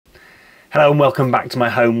Hello and welcome back to my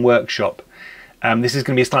home workshop. This is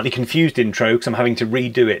going to be a slightly confused intro because I'm having to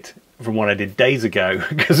redo it from what I did days ago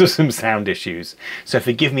because of some sound issues. So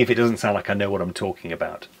forgive me if it doesn't sound like I know what I'm talking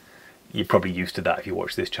about. You're probably used to that if you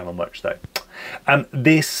watch this channel much though.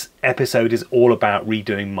 This episode is all about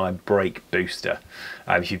redoing my brake booster.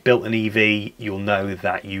 If you've built an EV, you'll know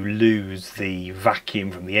that you lose the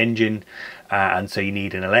vacuum from the engine and so you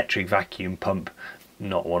need an electric vacuum pump,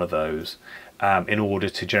 not one of those, in order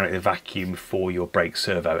to generate the vacuum for your brake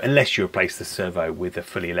servo, unless you replace the servo with a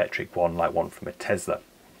fully electric one like one from a Tesla.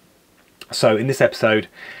 So in this episode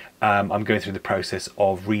I'm going through the process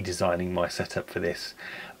of redesigning my setup for this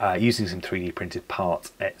using some 3D printed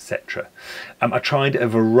parts, etc. I tried a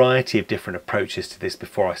variety of different approaches to this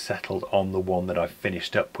before I settled on the one that I've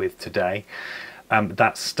finished up with today.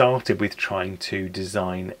 That started with trying to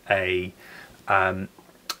design a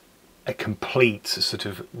complete sort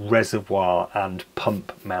of reservoir and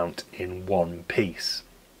pump mount in one piece.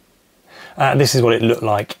 This is what it looked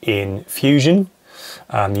like in Fusion.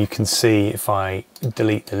 You can see if I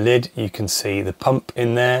delete the lid, you can see the pump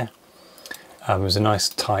in there. It was a nice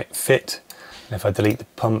tight fit. And if I delete the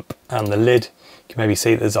pump and the lid, you can maybe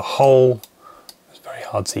see there's a hole. It's very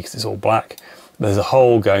hard to see because it's all black. There's a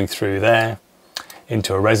hole going through there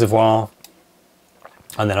into a reservoir.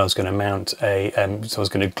 And then I was going to mount so I was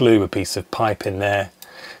going to glue a piece of pipe in there.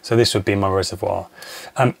 So this would be my reservoir.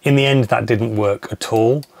 In the end, that didn't work at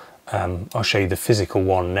all. I'll show you the physical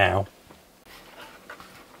one now.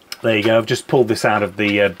 There you go. I've just pulled this out of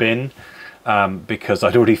the bin because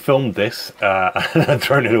I'd already filmed this and I'd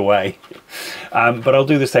thrown it away. But I'll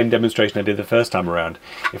do the same demonstration I did the first time around.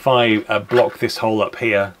 If I block this hole up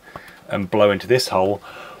here and blow into this hole,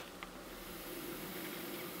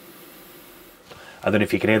 I don't know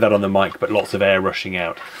if you can hear that on the mic, but lots of air rushing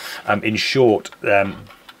out. In short,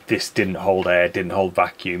 this didn't hold air, didn't hold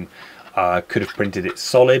vacuum. Could have printed it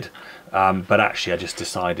solid, but actually I just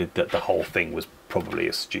decided that the whole thing was probably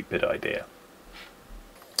a stupid idea.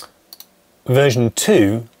 Version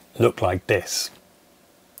 2 looked like this.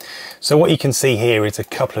 So what you can see here is a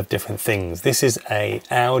couple of different things. This is a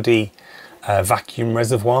Audi vacuum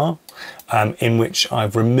reservoir in which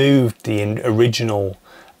I've removed the original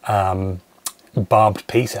barbed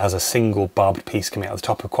piece. It has a single barbed piece coming out the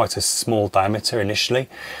top of quite a small diameter initially.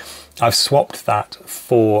 I've swapped that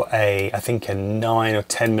for I think a 9 or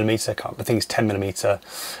 10 millimeter, I think it's 10 millimeter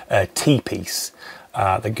T-piece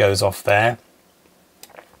that goes off there.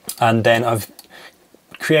 And then I've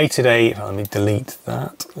created let me delete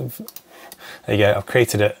that. There you go, I've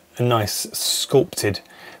created a nice sculpted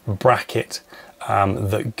bracket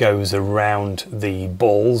that goes around the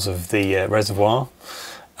balls of the reservoir.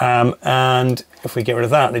 And if we get rid of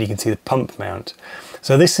that, then you can see the pump mount.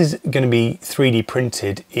 So this is going to be 3D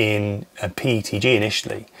printed in a PETG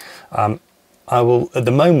initially. At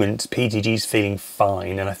the moment, PETG is feeling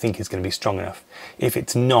fine and I think it's going to be strong enough. If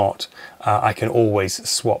it's not, I can always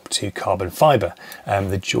swap to carbon fibre,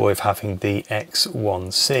 the joy of having the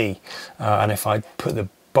X1C. And if I put the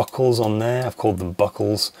buckles on there, I've called them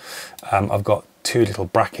buckles, I've got two little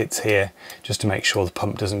brackets here just to make sure the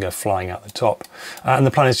pump doesn't go flying out the top, and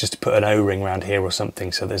the plan is just to put an O-ring around here or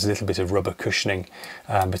something so there's a little bit of rubber cushioning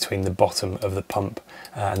between the bottom of the pump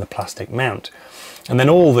and the plastic mount. And then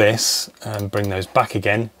all this, bring those back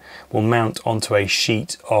again, will mount onto a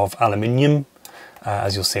sheet of aluminium,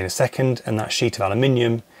 as you'll see in a second, and that sheet of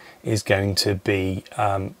aluminium is going to be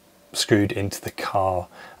screwed into the car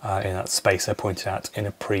in that space I pointed out in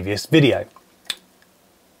a previous video.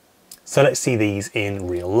 So let's see these in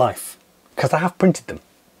real life, because I have printed them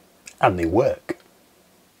and they work.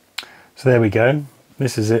 So there we go.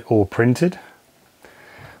 This is it all printed.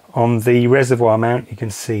 On the reservoir mount, you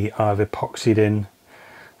can see I've epoxied in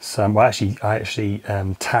some, well I actually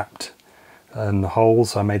tapped the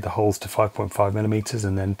holes. So I made the holes to 5.5 millimeters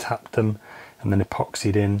and then tapped them and then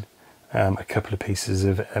epoxied in a couple of pieces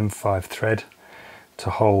of M5 thread to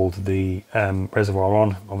hold the reservoir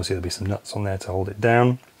on. Obviously there'll be some nuts on there to hold it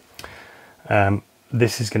down.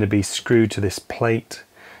 This is going to be screwed to this plate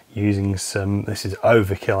using some, this is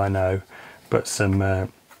overkill I know, but some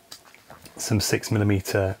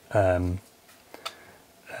 6mm or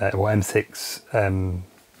M6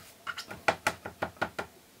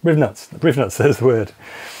 riv nuts. Riv nuts, there's the word.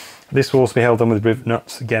 This will also be held on with riv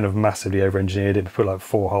nuts. Again, I've massively over-engineered it, put like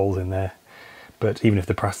 4 holes in there. But even if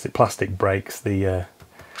the plastic breaks, the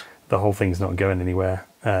whole thing's not going anywhere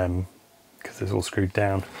because it's all screwed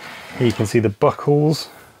down. Here you can see the buckles.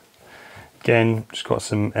 Again, just got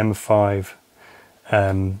some M5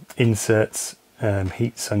 inserts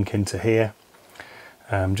heat sunk into here,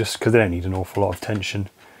 just because they don't need an awful lot of tension.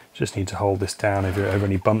 Just need to hold this down over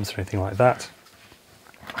any bumps or anything like that.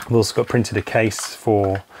 I've also got printed a case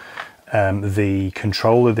for the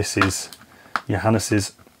controller. This is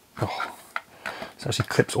Johannes's. Oh, it actually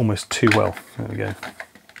clips almost too well. There we go.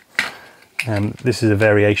 This is a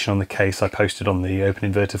variation on the case I posted on the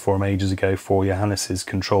Open Inverter forum ages ago for Johannes's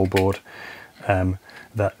control board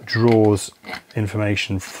that draws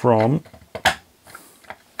information from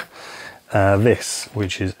this,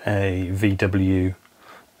 which is a VW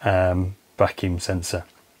vacuum sensor.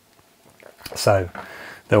 So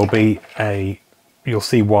there will be you'll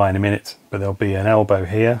see why in a minute, but there'll be an elbow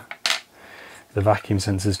here. The vacuum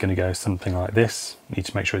sensor is going to go something like this. Need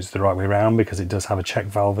to make sure it's the right way around because it does have a check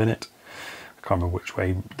valve in it. I can't remember which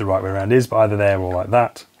way the right way around is, but either there or like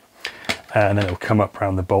that. And then it'll come up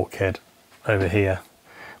around the bulkhead over here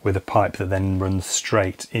with a pipe that then runs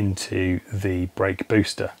straight into the brake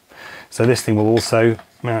booster. So this thing will also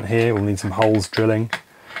mount here. We'll need some holes drilling.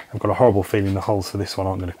 I've got a horrible feeling the holes for this one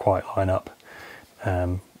aren't going to quite line up.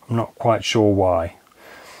 I'm not quite sure why.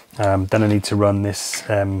 Then I need to run this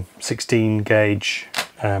 16 gauge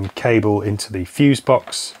cable into the fuse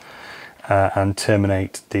box and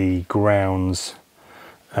terminate the grounds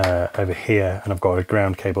over here, and I've got a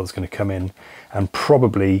ground cable that's going to come in and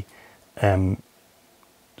probably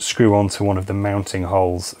screw onto one of the mounting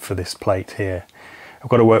holes for this plate here. I've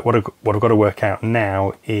got to work, what I've got to work out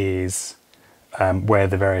now is where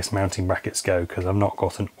the various mounting brackets go, because I've not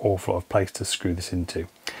got an awful lot of place to screw this into.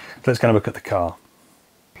 So let's go and look at the car.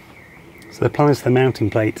 So the plan is for the mounting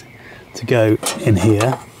plate to go in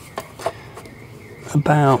here,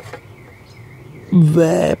 about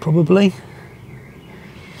there probably.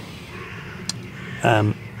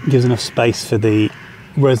 Gives enough space for the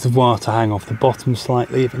reservoir to hang off the bottom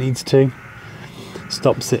slightly if it needs to.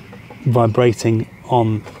 Stops it vibrating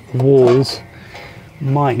on walls.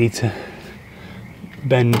 Might need to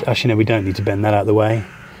bend, actually no, we don't need to bend that out of the way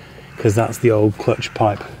because that's the old clutch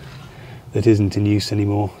pipe that isn't in use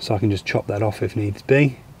anymore, so I can just chop that off if needs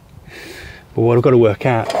be. But what I've got to work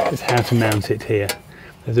out is how to mount it here.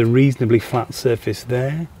 There's a reasonably flat surface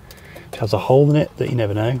there which has a hole in it that you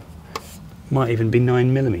never know. Might even be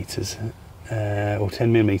 9mm or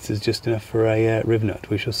 10mm, just enough for a riv nut.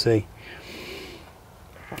 We shall see.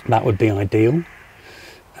 That would be ideal.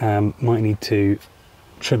 Might need to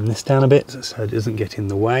trim this down a bit so it doesn't get in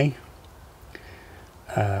the way,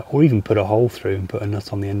 or even put a hole through and put a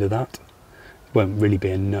nut on the end of that. It won't really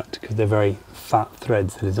be a nut because they're very fat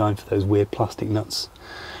threads. They're designed for those weird plastic nuts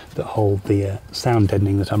that hold the sound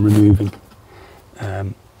deadening that I'm removing.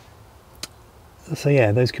 So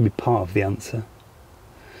yeah, those could be part of the answer.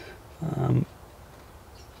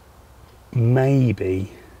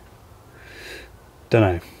 Maybe, don't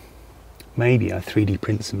know, maybe I 3D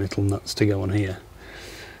print some little nuts to go on here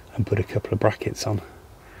and put a couple of brackets on,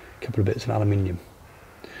 a couple of bits of aluminium.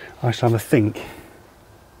 I shall have a think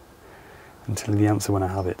and tell you the answer when I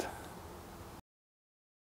have it.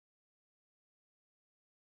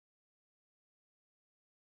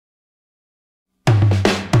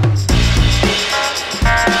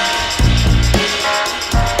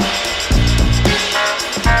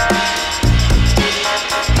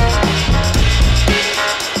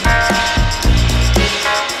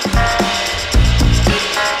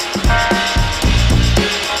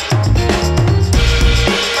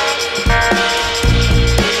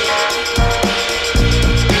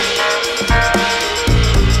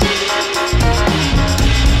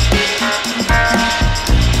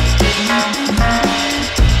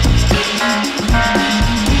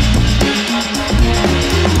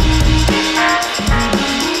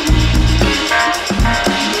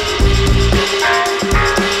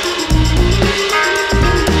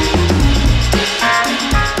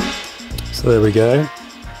 So there we go,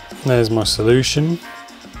 there's my solution. You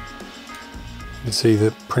can see the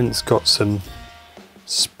print's got some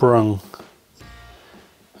sprung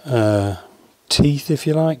teeth, if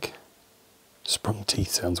you like. Sprung teeth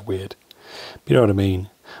sounds weird, but you know what I mean.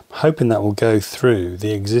 I'm hoping that will go through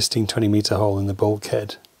the existing 20mm hole in the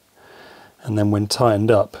bulkhead, and then when tightened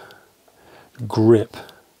up, grip.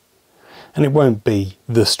 And it won't be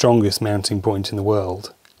the strongest mounting point in the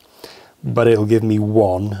world, but it'll give me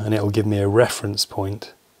one, and it'll give me a reference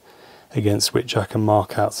point against which I can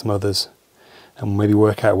mark out some others and maybe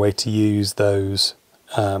work out a way to use those,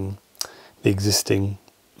 the existing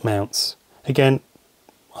mounts. Again,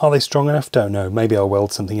 are they strong enough? Don't know. Maybe I'll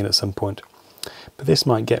weld something in at some point, but this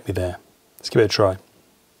might get me there. Let's give it a try.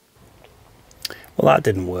 Well, that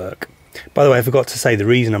didn't work. By the way, I forgot to say the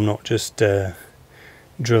reason I'm not just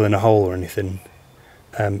drilling a hole or anything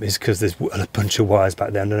is because there's a bunch of wires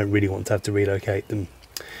back there and I don't really want to have to relocate them.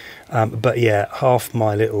 But yeah, half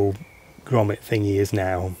my little grommet thingy is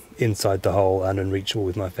now inside the hole and unreachable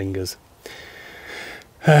with my fingers.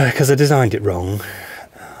 Because I designed it wrong,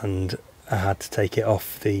 and I had to take it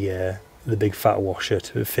off the big fat washer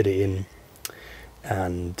to fit it in,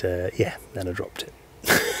 and yeah, then I dropped it.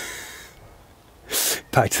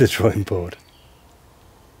 Back to the drawing board.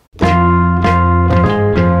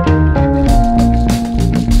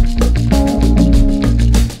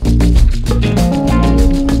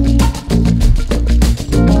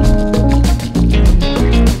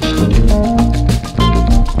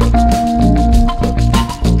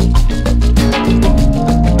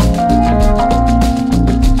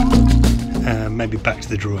 Maybe back to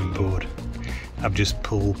the drawing board. I've just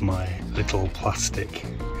pulled my little plastic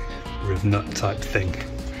riv nut type thing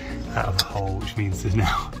out of the hole, which means there's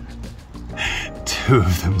now 2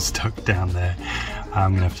 of them stuck down there.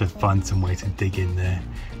 I'm gonna have to find some way to dig in there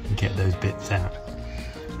and get those bits out.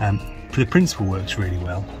 The principle works really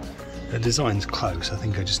well. The design's close. I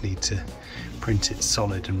think I just need to print it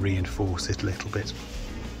solid and reinforce it a little bit,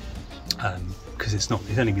 because it's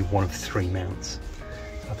only been one of 3 mounts.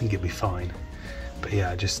 I think it'll be fine. But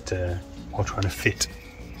yeah, just while trying to fit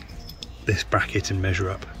this bracket and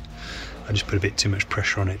measure up, I just put a bit too much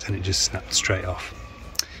pressure on it and it just snapped straight off.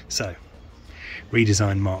 So,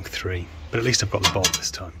 redesign Mark III, but at least I've got the bolt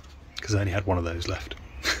this time, because I only had one of those left.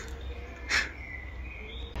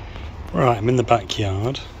 Right, I'm in the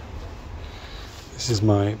backyard. This is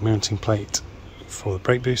my mounting plate for the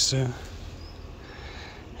brake booster.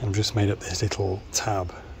 I've just made up this little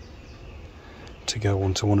tab to go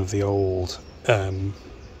onto one of the old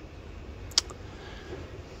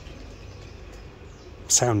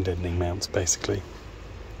sound deadening mounts, basically.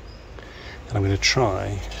 And I'm going to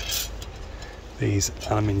try these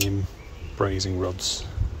aluminium brazing rods,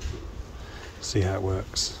 see how it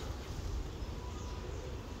works.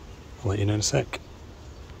 I'll let you know in a sec.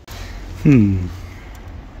 Don't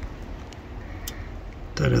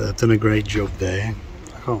know that I've done a great job there.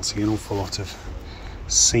 I can't see an awful lot of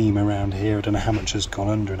seam around here. I don't know how much has gone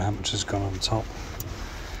under and how much has gone on top.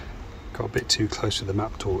 Got a bit too close to the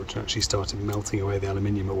map torch and actually started melting away the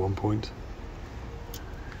aluminium at one point.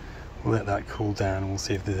 We'll let that cool down and we'll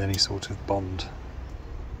see if there's any sort of bond.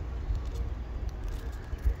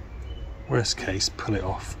 Worst case, pull it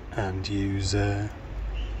off and use just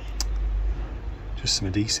some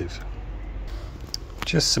adhesive.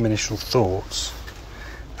 Just some initial thoughts.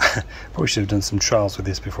 Probably should have done some trials with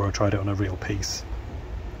this before I tried it on a real piece.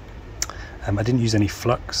 I didn't use any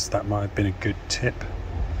flux. That might have been a good tip.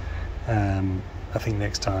 I think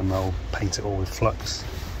next time I'll paint it all with flux.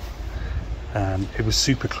 It was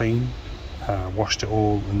super clean. Washed it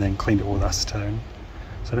all and then cleaned it all with acetone.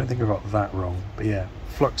 So I don't think I got that wrong. But yeah,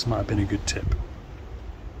 flux might have been a good tip.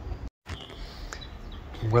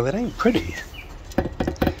 Well, it ain't pretty,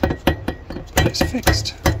 but it's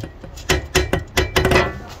fixed.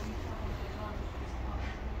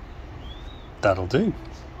 That'll do.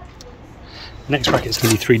 Next bracket's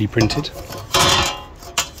going to be 3D printed.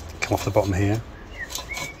 Come off the bottom here.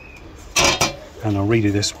 And I'll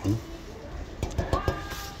redo this one.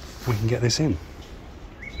 We can get this in.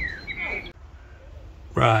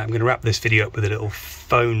 Right, I'm going to wrap this video up with a little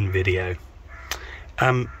phone video.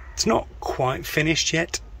 It's not quite finished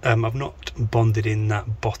yet. I've not bonded in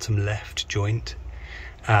that bottom left joint.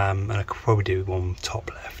 And I could probably do one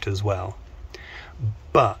top left as well.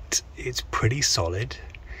 But it's pretty solid.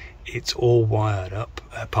 It's all wired up,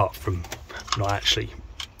 apart from not actually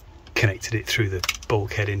connected it through the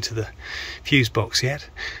bulkhead into the fuse box yet.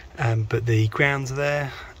 But the grounds are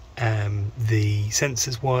there, the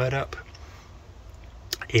sensors wired up.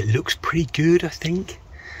 It looks pretty good, I think.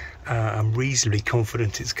 I'm reasonably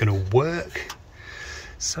confident it's going to work.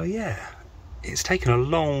 So yeah, it's taken a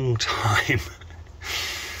long time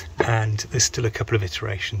and there's still a couple of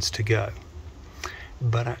iterations to go.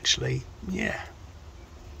 But actually, yeah,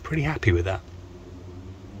 pretty happy with that.